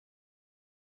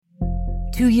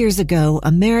2 years ago,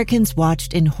 Americans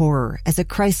watched in horror as a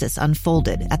crisis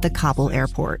unfolded at the Kabul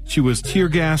airport. She was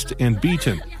tear-gassed and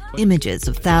beaten. Images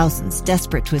of thousands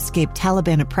desperate to escape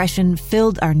Taliban oppression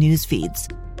filled our news feeds.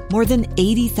 More than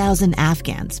 80,000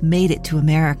 Afghans made it to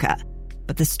America.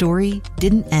 But the story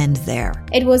didn't end there.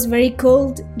 It was very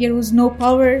cold. There was no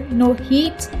power, no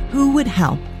heat. Who would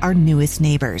help our newest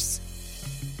neighbors?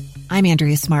 I'm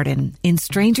Andrea Smartin. In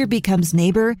Stranger Becomes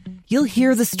Neighbor, you'll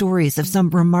hear the stories of some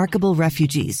remarkable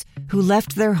refugees who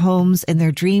left their homes and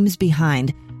their dreams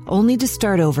behind, only to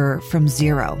start over from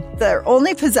zero. Their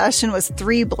only possession was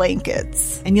 3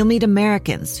 blankets. And you'll meet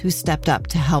Americans who stepped up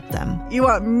to help them. You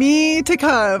want me to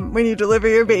come when you deliver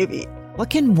your baby. What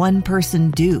can one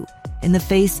person do in the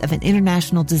face of an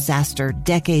international disaster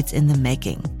decades in the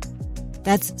making?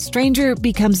 That's Stranger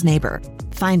Becomes Neighbor.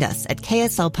 Find us at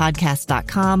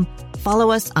kslpodcast.com.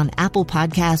 Follow us on Apple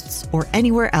Podcasts or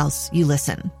anywhere else you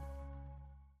listen.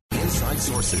 Inside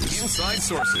Sources. Inside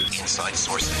Sources. Inside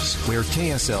Sources. Where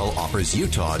KSL offers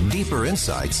Utah deeper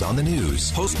insights on the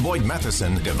news. Host Boyd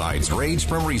Matheson divides rage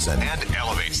from reason and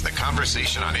elevates the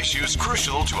conversation on issues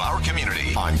crucial to our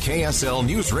community. On KSL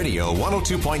News Radio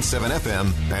 102.7 FM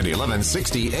and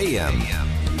 1160 AM.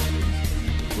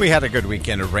 We had a good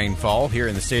weekend of rainfall here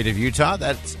in the state of Utah.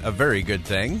 That's a very good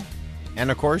thing.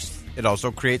 And, of course, it also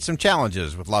creates some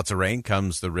challenges. With lots of rain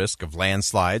comes the risk of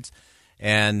landslides.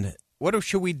 And what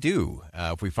should we do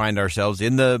if we find ourselves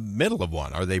in the middle of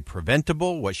one? Are they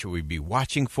preventable? What should we be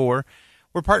watching for?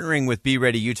 We're partnering with Be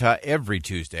Ready Utah every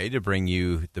Tuesday to bring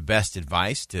you the best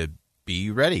advice to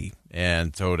be ready.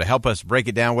 And so to help us break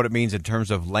it down, what it means in terms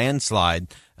of landslide,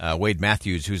 Wade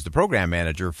Matthews, who's the program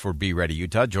manager for Be Ready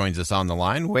Utah, joins us on the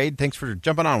line. Wade, thanks for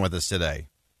jumping on with us today.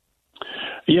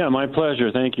 Yeah, my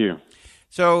pleasure. Thank you.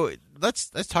 So let's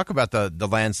talk about the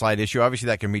landslide issue. Obviously,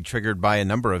 that can be triggered by a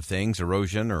number of things,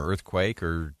 erosion or earthquake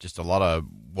or just a lot of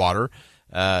water.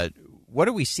 What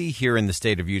do we see here in the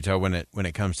state of Utah when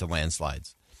it comes to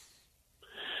landslides?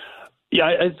 Yeah,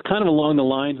 it's kind of along the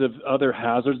lines of other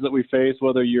hazards that we face,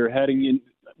 whether you're heading in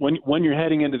when you're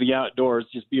heading into the outdoors,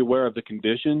 just be aware of the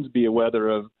conditions, be aware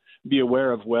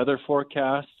of weather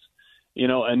forecasts,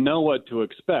 and know what to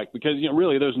expect, because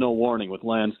really there's no warning with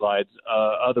landslides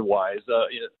otherwise,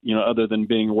 other than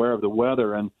being aware of the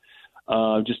weather and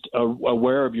just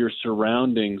aware of your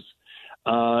surroundings.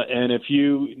 And if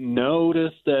you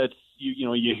notice that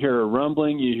you hear a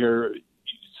rumbling, you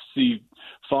see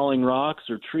falling rocks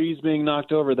or trees being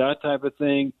knocked over, that type of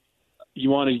thing, you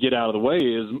want to get out of the way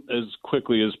as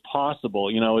quickly as possible.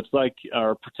 It's like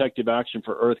our protective action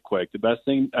for earthquake. The best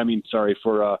thing,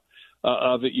 for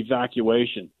of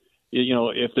evacuation.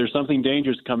 If there's something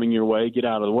dangerous coming your way, get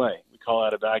out of the way. We call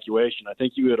that evacuation. I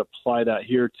think you would apply that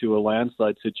here to a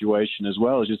landslide situation as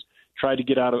well, as just try to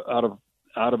get out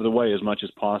of the way as much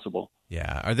as possible.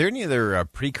 Yeah. Are there any other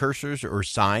precursors or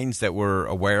signs that we're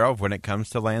aware of when it comes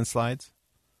to landslides?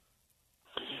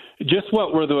 Just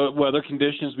what were the weather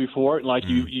conditions before? Like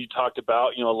you talked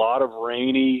about, a lot of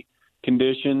rainy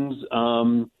conditions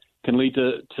can lead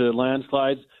to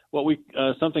landslides.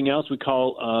 Something else we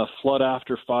call flood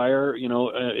after fire.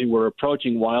 We're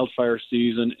approaching wildfire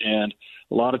season, and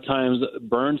a lot of times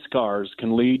burn scars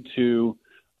can lead to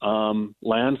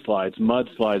landslides,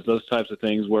 mudslides, those types of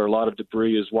things, where a lot of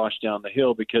debris is washed down the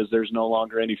hill because there's no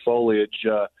longer any foliage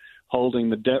holding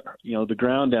the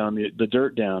ground down, the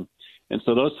dirt down. And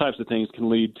so those types of things can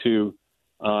lead to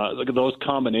those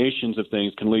combinations of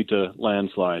things can lead to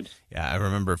landslides. Yeah, I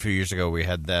remember a few years ago we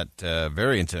had that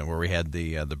very incident where we had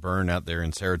the burn out there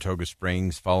in Saratoga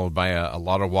Springs, followed by a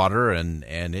lot of water, and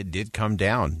it did come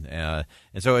down. And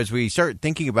so as we start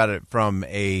thinking about it from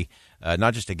a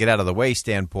not just a get out of the way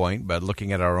standpoint, but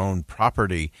looking at our own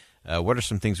property, what are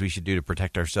some things we should do to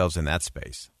protect ourselves in that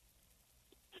space?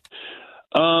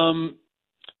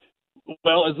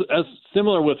 Well, as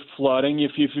similar with flooding,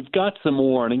 if you've got some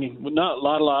warning, not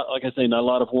a lot, like I say, not a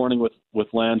lot of warning with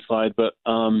landslide, but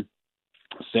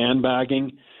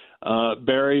sandbagging,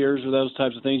 barriers, or those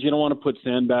types of things. You don't want to put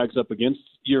sandbags up against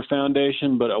your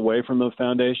foundation, but away from the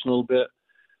foundation a little bit.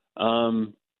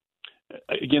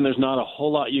 Again, there's not a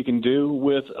whole lot you can do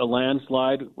with a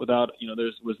landslide without,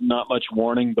 there was not much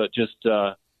warning, but just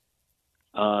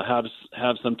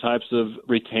have some types of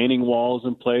retaining walls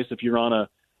in place. If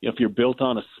you're built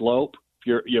on a slope,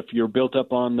 if you're built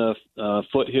up on the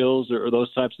foothills or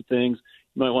those types of things,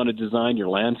 you might want to design your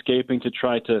landscaping to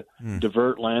try to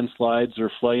divert landslides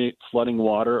or flooding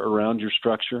water around your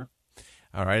structure.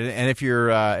 All right, and if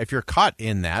you're caught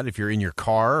in that, if you're in your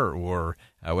car or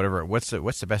whatever, what's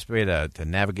the best way to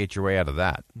navigate your way out of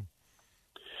that?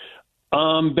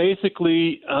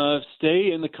 Basically,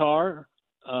 stay in the car.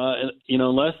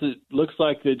 Unless it looks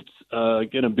like it's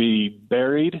going to be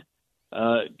buried,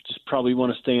 just probably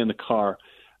want to stay in the car.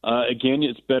 Again,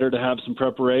 it's better to have some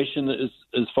preparation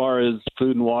as far as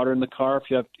food and water in the car.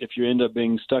 If you end up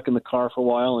being stuck in the car for a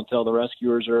while until the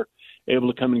rescuers are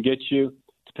able to come and get you,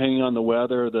 depending on the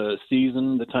weather, the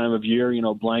season, the time of year,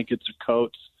 blankets or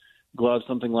coats, gloves,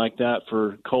 something like that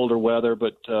for colder weather.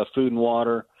 But food and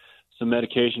water, some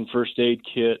medication, first aid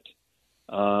kit,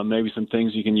 maybe some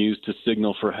things you can use to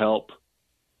signal for help.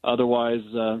 Otherwise,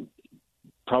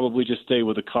 probably just stay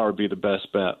with the car would be the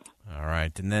best bet. All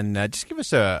right. And then just give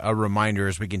us a reminder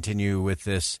as we continue with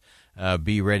this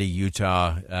Be Ready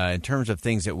Utah in terms of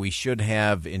things that we should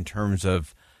have in terms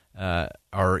of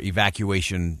our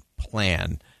evacuation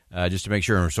plan, just to make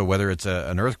sure. So whether it's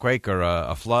an earthquake or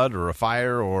a flood or a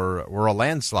fire or a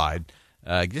landslide,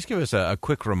 just give us a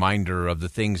quick reminder of the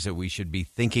things that we should be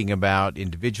thinking about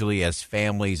individually as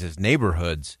families, as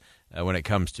neighborhoods, when it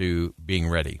comes to being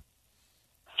ready.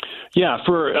 Yeah,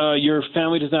 for your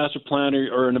family disaster plan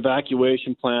or an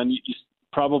evacuation plan, you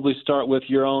probably start with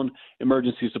your own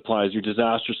emergency supplies, your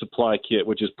disaster supply kit,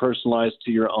 which is personalized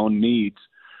to your own needs.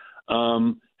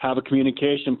 Have a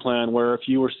communication plan where if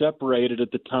you were separated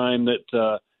at the time that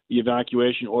the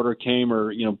evacuation order came,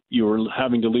 or you were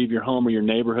having to leave your home or your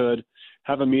neighborhood,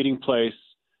 have a meeting place,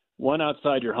 one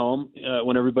outside your home.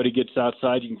 When everybody gets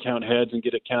outside, you can count heads and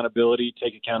get accountability,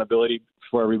 take accountability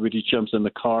before everybody jumps in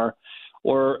the car.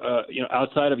 Or,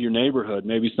 outside of your neighborhood,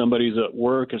 maybe somebody's at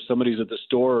work or somebody's at the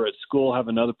store or at school, have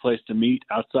another place to meet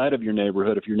outside of your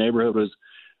neighborhood. If your neighborhood was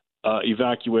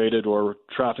evacuated or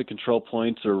traffic control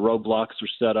points or roadblocks were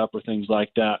set up or things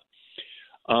like that.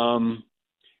 And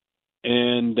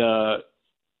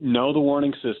know the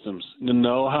warning systems.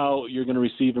 Know how you're going to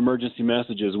receive emergency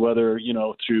messages, whether,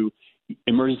 through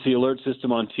emergency alert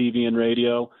system on TV and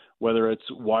radio, whether it's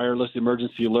wireless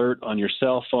emergency alert on your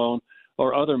cell phone,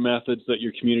 or other methods that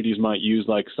your communities might use,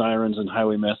 like sirens and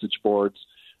highway message boards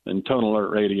and tone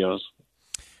alert radios.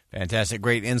 Fantastic.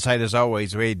 Great insight as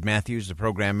always. Wade Matthews, the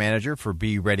program manager for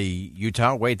Be Ready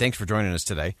Utah. Wade, thanks for joining us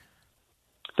today.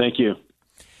 Thank you.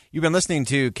 You've been listening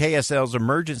to KSL's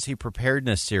Emergency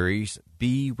Preparedness Series,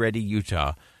 Be Ready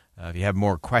Utah. If you have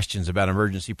more questions about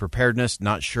emergency preparedness,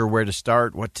 not sure where to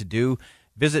start, what to do,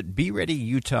 visit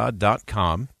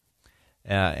BeReadyUtah.com.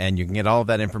 And you can get all of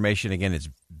that information. Again, it's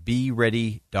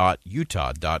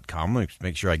beready.utah.com. Let's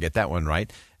make sure I get that one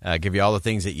right. Give you all the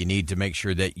things that you need to make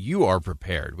sure that you are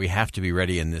prepared. We have to be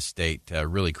ready in this state. A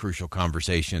really crucial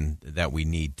conversation that we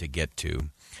need to get to.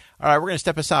 All right, we're going to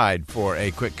step aside for a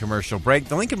quick commercial break.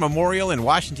 The Lincoln Memorial in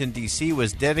Washington, D.C.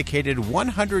 was dedicated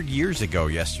 100 years ago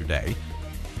yesterday.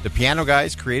 The Piano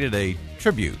Guys created a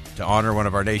tribute to honor one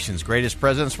of our nation's greatest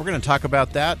presidents. We're going to talk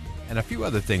about that and a few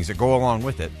other things that go along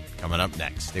with it coming up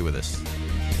next. Stay with us.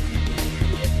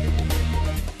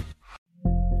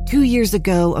 2 years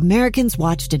ago, Americans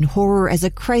watched in horror as a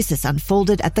crisis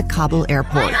unfolded at the Kabul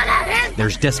airport.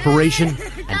 There's desperation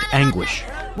and anguish.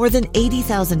 More than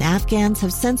 80,000 Afghans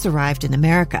have since arrived in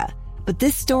America, but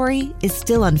this story is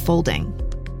still unfolding.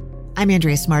 I'm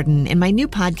Andrea Smartin. In my new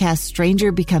podcast,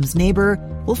 Stranger Becomes Neighbor,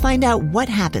 we'll find out what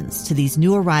happens to these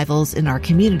new arrivals in our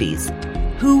communities.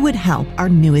 Who would help our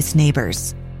newest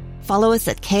neighbors? Follow us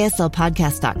at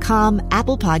kslpodcast.com,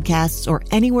 Apple Podcasts, or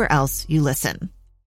anywhere else you listen.